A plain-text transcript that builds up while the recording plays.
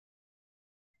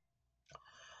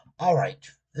All right,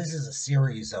 this is a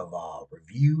series of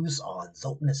reviews on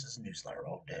Zoltanous' newsletter.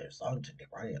 Oh, there's on to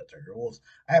running out their rules.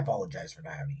 I apologize for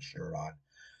not having a shirt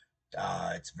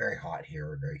on. It's very hot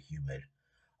here, very humid.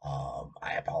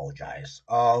 I apologize.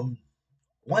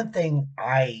 One thing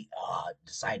I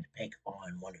decided to pick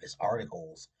on one of his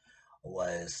articles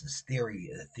was this theory,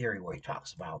 the theory where he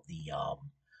talks about the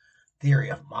theory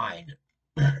of mind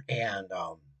and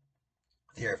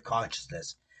theory of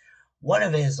consciousness. One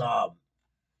of his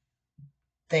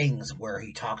things where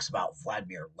he talks about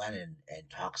Vladimir Lenin and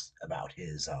talks about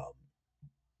his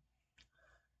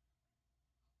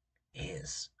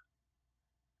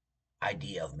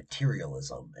idea of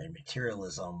materialism and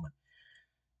materialism.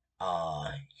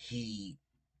 He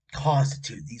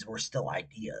constituted these were still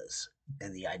ideas,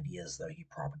 and the ideas that he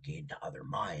propagated to other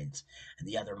minds, and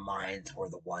the other minds were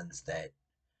the ones that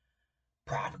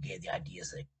propagated the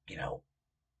ideas that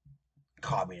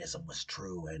communism was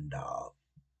true and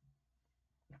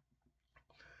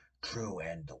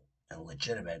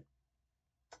legitimate.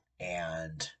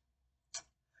 And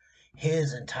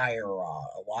his entire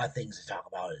a lot of things to talk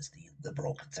about is the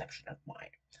liberal conception of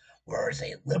mind, whereas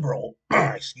a liberal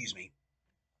excuse me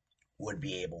would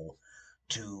be able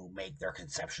to make their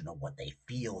conception of what they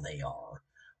feel they are,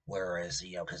 whereas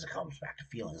because it comes back to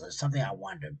feelings. There's something I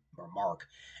wanted to remark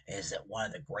is that one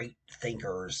of the great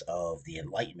thinkers of the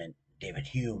Enlightenment, David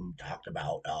Hume, talked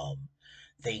about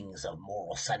things of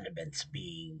moral sentiments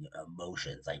being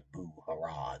emotions like boo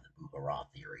hurrah, the boo hurrah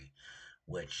theory,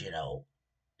 which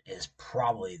is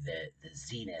probably the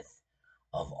zenith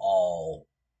of all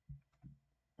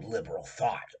liberal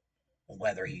thought,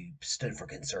 whether he stood for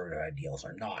conservative ideals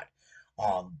or not.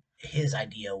 His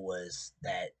idea was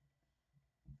that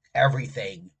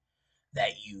everything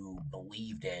that you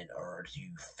believed in or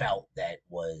you felt that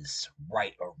was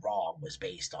right or wrong was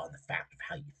based on the fact of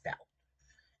how you felt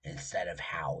instead of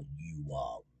how you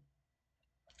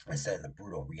instead of the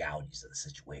brutal realities of the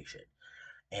situation.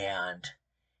 And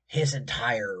his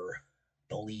entire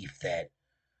belief that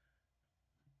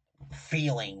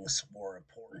feelings were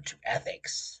important to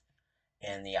ethics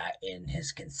in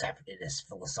his concept in his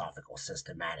philosophical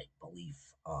systematic belief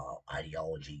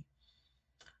ideology.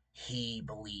 He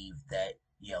believed that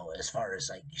as far as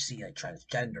like you see like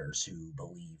transgenders who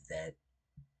believe that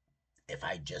if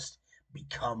I just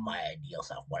become my ideal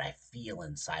self, what I feel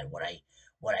inside, what I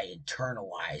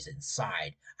internalize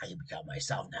inside, I can become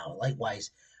myself. Now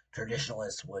likewise,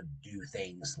 traditionalists would do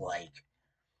things like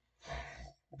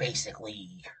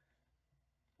basically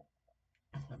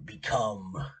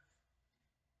become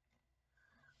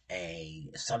a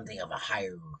something of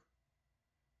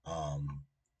um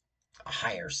a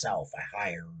higher self, a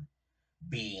higher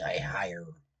being, a higher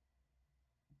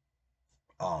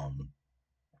um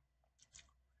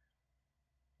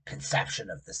conception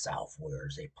of the self,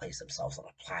 whereas they place themselves on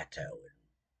a plateau and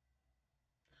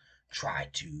try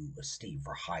to esteem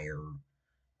for higher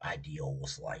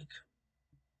ideals like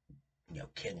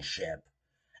kinship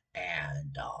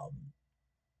and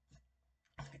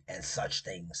such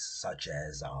things such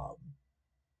as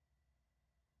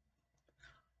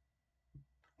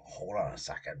hold on a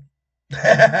second.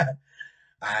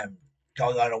 I'm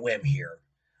going on a whim here.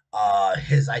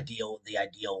 The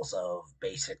ideals of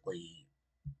basically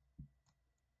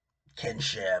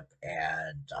kinship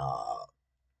and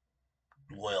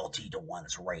loyalty to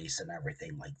one's race and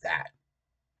everything like that.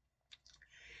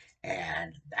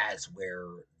 And that's where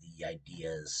the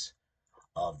ideas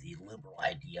of the liberal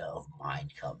idea of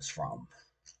mind comes from.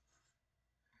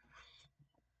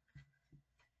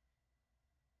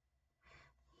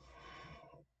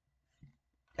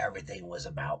 Everything was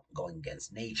about going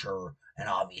against nature, and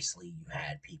obviously you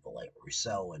had people like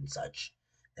Rousseau and such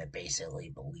that basically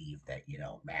believed that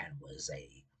man was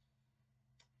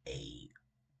a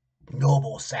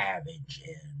noble savage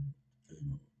in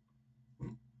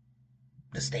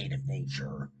the state of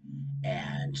nature,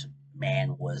 and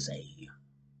man was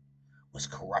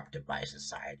corrupted by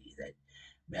society, that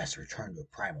must return to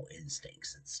primal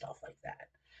instincts and stuff like that.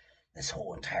 This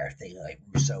whole entire thing, like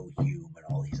Rousseau, Hume, and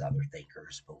all these other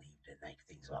thinkers believed in like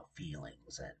things about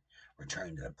feelings and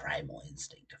returning to the primal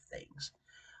instinct of things.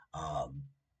 Um,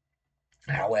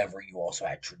 However, you also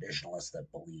had traditionalists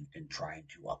that believed in trying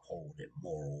to uphold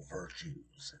moral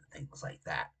virtues and things like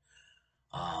that.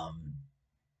 Um,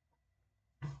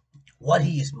 what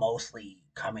he's mostly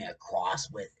coming across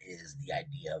with is the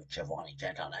idea of Giovanni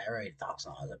Gentile. And I already talked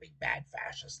about as a big bad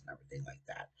fascist and everything like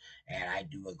that. And I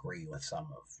do agree with some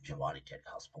of Giovanni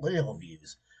Gentile's political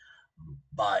views,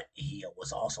 but he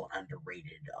was also an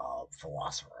underrated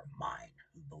philosopher of mind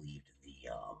who believed in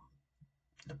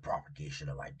the propagation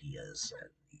of ideas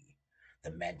and the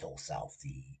mental self,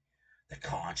 the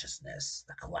consciousness,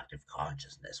 the collective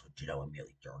consciousness, which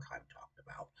Amelia Durkheim talked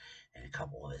about in a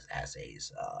couple of his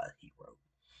essays he wrote.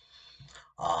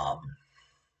 Um,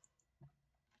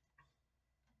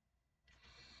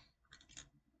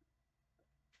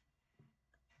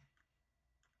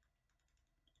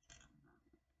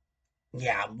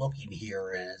 yeah, I'm looking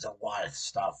here, and there's a lot of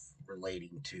stuff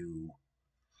relating to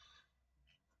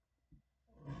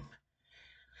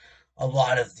a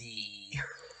lot of the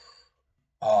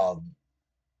um,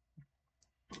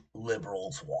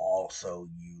 liberals will also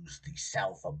use the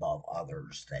self above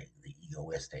others thing, the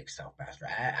egoistic self mastery.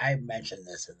 I mentioned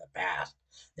this in the past.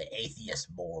 The atheist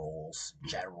morals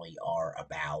generally are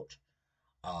about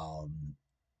um,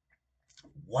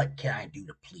 what can I do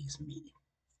to please me?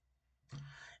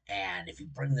 And if you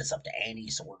bring this up to any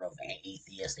sort of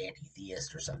atheist, anti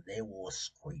theist, or something, they will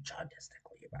screech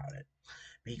autistically about it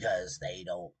because they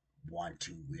don't want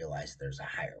to realize there's a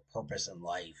higher purpose in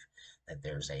life, that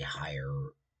there's higher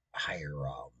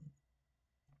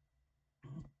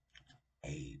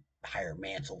a higher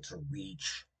mantle to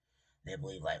reach. They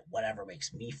believe like whatever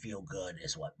makes me feel good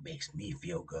is what makes me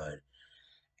feel good,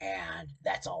 and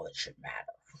that's all that should matter.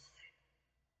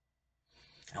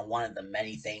 And one of the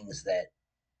many things that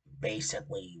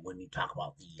basically, when you talk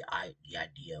about the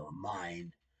idea of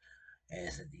mind,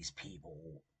 is that these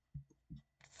people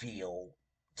feel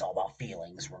it's all about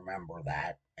feelings. Remember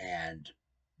that, and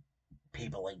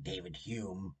people like David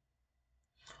Hume,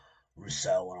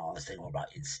 Rousseau, and all this thing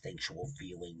about instinctual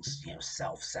feelings,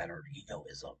 self-centered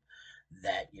egoism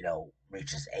that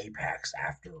reaches apex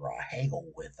after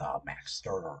Hegel with Max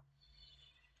Stirner.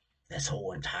 This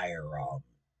whole entire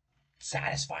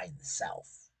satisfying the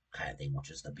self kind of thing, which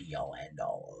is the be all end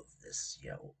all of this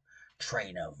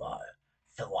train of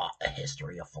a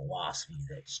history of philosophy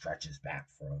that stretches back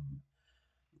from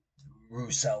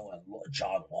Rousseau and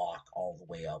John Locke all the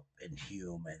way up in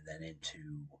Hume and then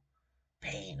into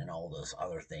Paine and all those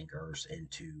other thinkers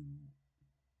into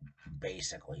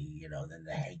basically, then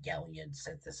the Hegelian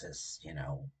synthesis,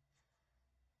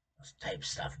 type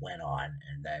stuff went on,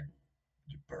 and then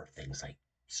you birth things like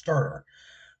Stirner,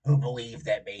 who believe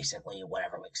that basically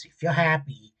whatever makes me feel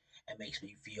happy and makes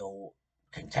me feel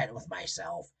content with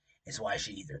myself is what I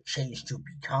should either change to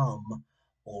become,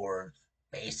 or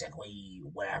basically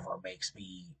whatever makes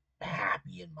me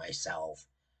happy in myself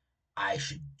I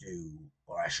should do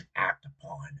or I should act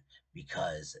upon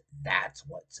because that's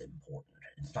what's important.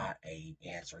 It's not a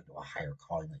answering to a higher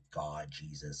calling like God,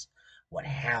 Jesus, what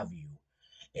have you.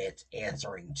 It's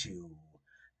answering to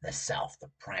the self, the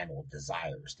primal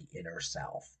desires, the inner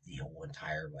self, the whole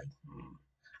entire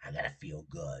I gotta feel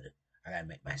good. I gotta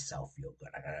make myself feel good.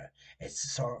 It's a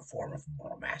sort of form of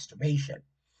moral masturbation.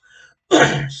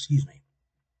 Excuse me.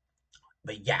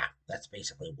 But yeah, that's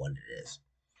basically what it is.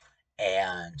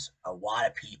 And a lot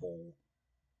of people,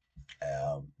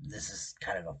 this is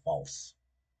kind of a false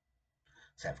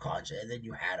self-conscious. And then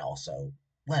you had also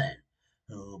Lenin,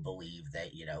 who believed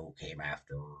that, came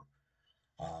after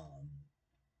um,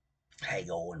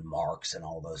 Hegel and Marx and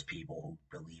all those people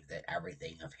who believed that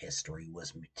everything of history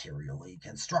was materially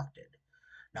constructed.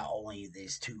 Not only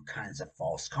these two kinds of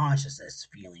false consciousness,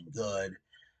 feeling good,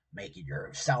 making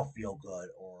yourself feel good,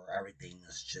 or everything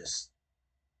is just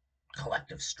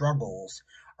collective struggles,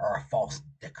 are a false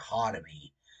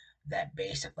dichotomy that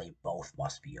basically both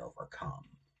must be overcome.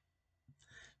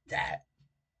 That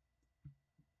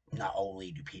not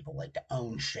only do people like to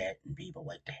own shit and people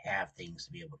like to have things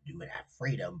to be able to do and have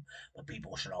freedom, but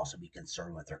people should also be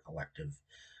concerned with their collectives,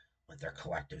 their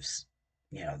collective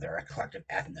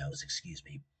ethnos, excuse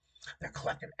me, their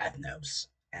collective ethnos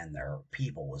and their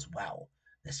people as well.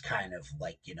 This kind of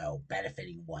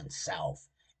benefiting oneself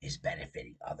is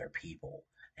benefiting other people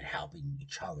and helping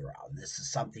each other out. And this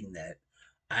is something that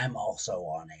I'm also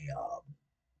on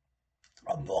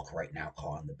a book right now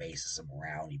called The Basis of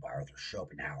Morality by Arthur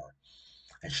Schopenhauer.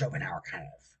 And Schopenhauer kind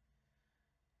of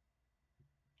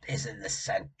is in the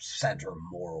center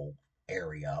moral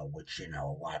area, which, a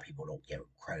lot of people don't give him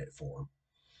credit for.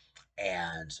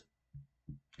 And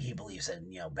he believes that,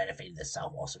 benefiting the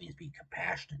self also means being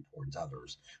compassionate towards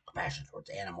others, compassionate towards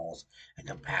animals, and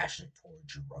compassionate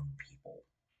towards your own people,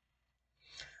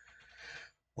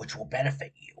 which will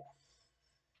benefit you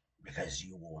because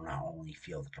you will not only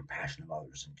feel the compassion of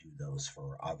others and do those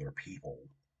for other people,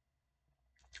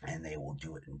 and they will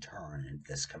do it in turn. And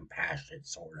this compassionate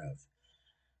sort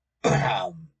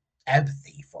of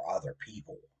empathy for other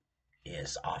people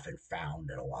is often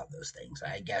found in a lot of those things.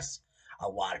 I guess a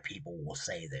lot of people will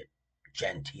say that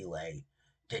Gentile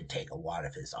did take a lot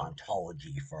of his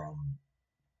ontology from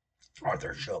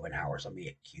Arthur Schopenhauer. Somebody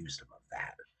accused him of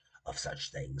that, of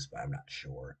such things, but I'm not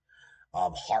sure.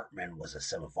 Hartman was a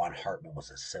similar Von Hartman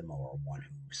was a similar one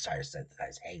who started to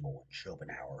synthesize Hegel and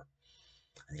Schopenhauer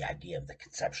and the idea of the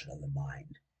conception of the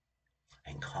mind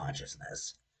and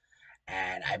consciousness.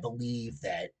 And I believe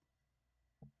that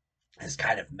his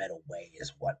kind of middle way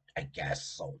is what I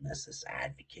guess Solness is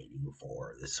advocating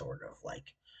for. This sort of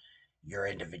like your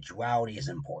individuality is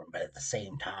important, but at the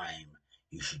same time,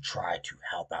 you should try to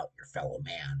help out your fellow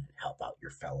man and help out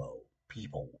your fellow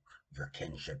people, your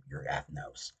kinship, your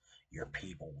ethnos, your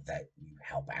people that you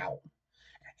help out.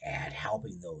 And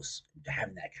helping those,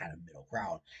 having that kind of middle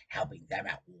ground, helping them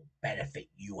out will benefit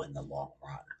you in the long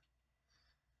run.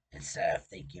 Instead of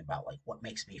thinking about like what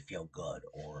makes me feel good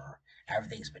or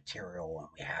everything's material and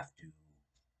we have to,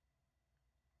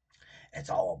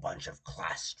 it's all a bunch of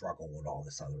class struggle and all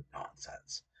this other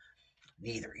nonsense.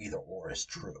 Neither either or is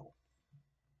true.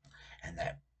 And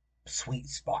that sweet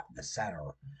spot in the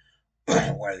center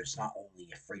where there's not only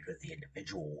a freedom of the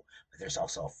individual, but there's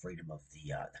also a freedom of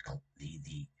the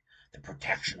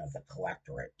protection of the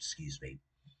collectorate, excuse me,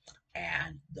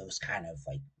 and those kind of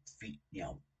like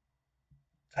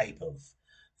type of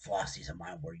philosophies of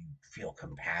mind where you feel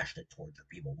compassionate towards your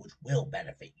people, which will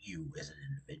benefit you as an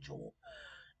individual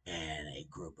and a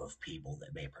group of people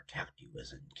that may protect you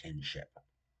as in kinship.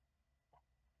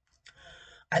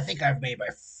 I think I've made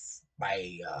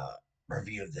my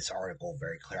review of this article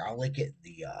very clear. I'll link it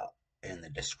in the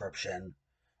description.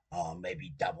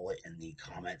 Maybe double it in the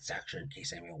comment section in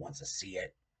case anyone wants to see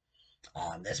it.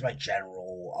 That's my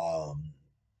general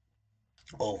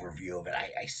overview of it.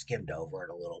 I skimmed over it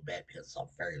a little bit because it's a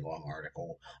very long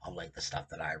article, unlike the stuff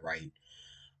that I write.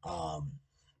 Um,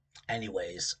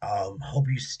 hope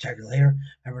you check it later.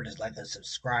 Remember to like and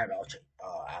subscribe.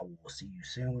 I will see you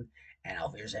soon. And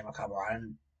I'll be your Sam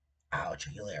I'll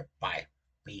check you later. Bye.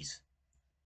 Peace.